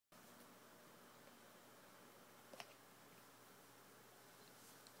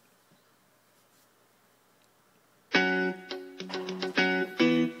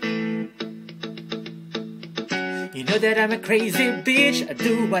know that I'm a crazy bitch. I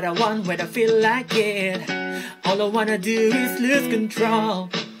do what I want when I feel like it. All I wanna do is lose control.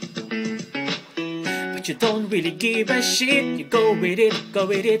 But you don't really give a shit. You go with it, go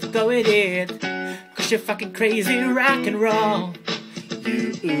with it, go with it. Cause you're fucking crazy rock and roll.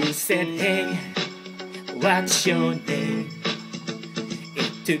 You said, hey, what's your name?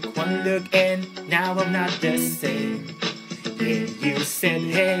 It took one look and now I'm not the same. Yeah, you said,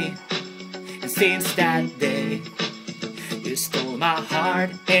 hey, and since that day you stole my heart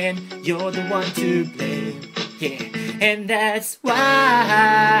and you're the one to blame. Yeah, and that's why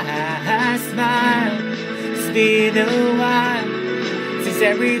I smile. It's been a while since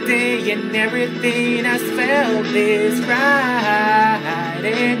every day and everything I felt is right.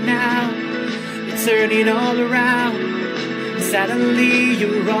 And now it's turning all around. Suddenly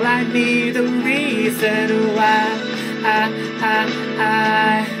you're all I need, the reason why I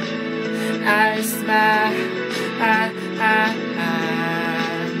smile.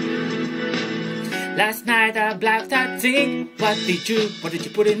 Last night I blacked out drink. What did you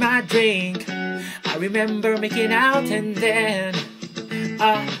put in my drink? I remember making out and then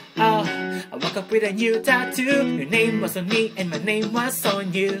I woke up with a new tattoo. Your name was on me and my name was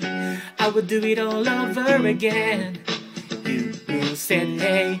on you. I would do it all over again. You said,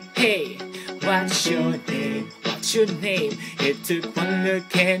 hey, hey, what's your name? What's your name? It took one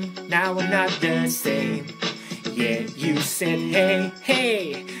look and now I'm not the same. Yeah, you said, hey,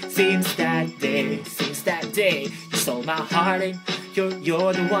 hey, since that day, you stole my heart and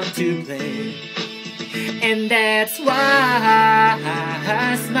you're the one to blame. And that's why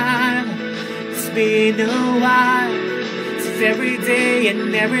I smile. It's been a while since every day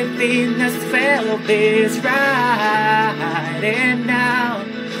and everything has felt is right. And now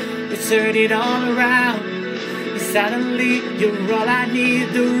it's turning all around. And suddenly you're all I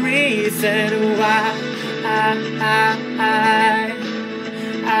need, the reason why I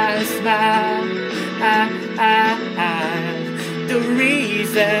smile. The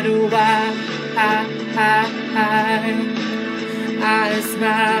reason why I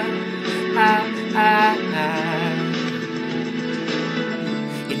smile.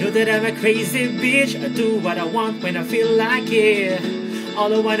 You know that I'm a crazy bitch. I do what I want when I feel like it.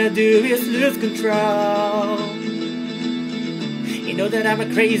 All I wanna do is lose control. You know that I'm a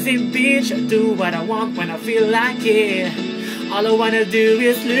crazy bitch. I do what I want when I feel like it. All I wanna do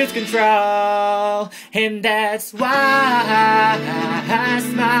is lose control. And that's why I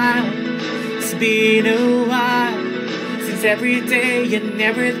smile. It's been a while since every day and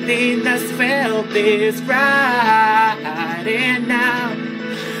everything that's felt is right. And now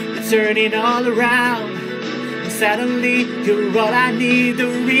it's turning all around. And suddenly you're all I need, the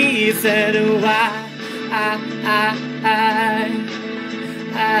reason why I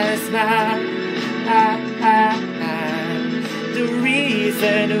smile. The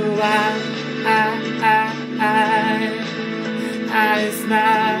reason why I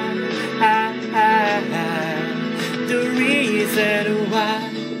smile. The reason why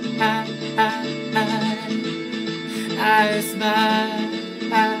I smile.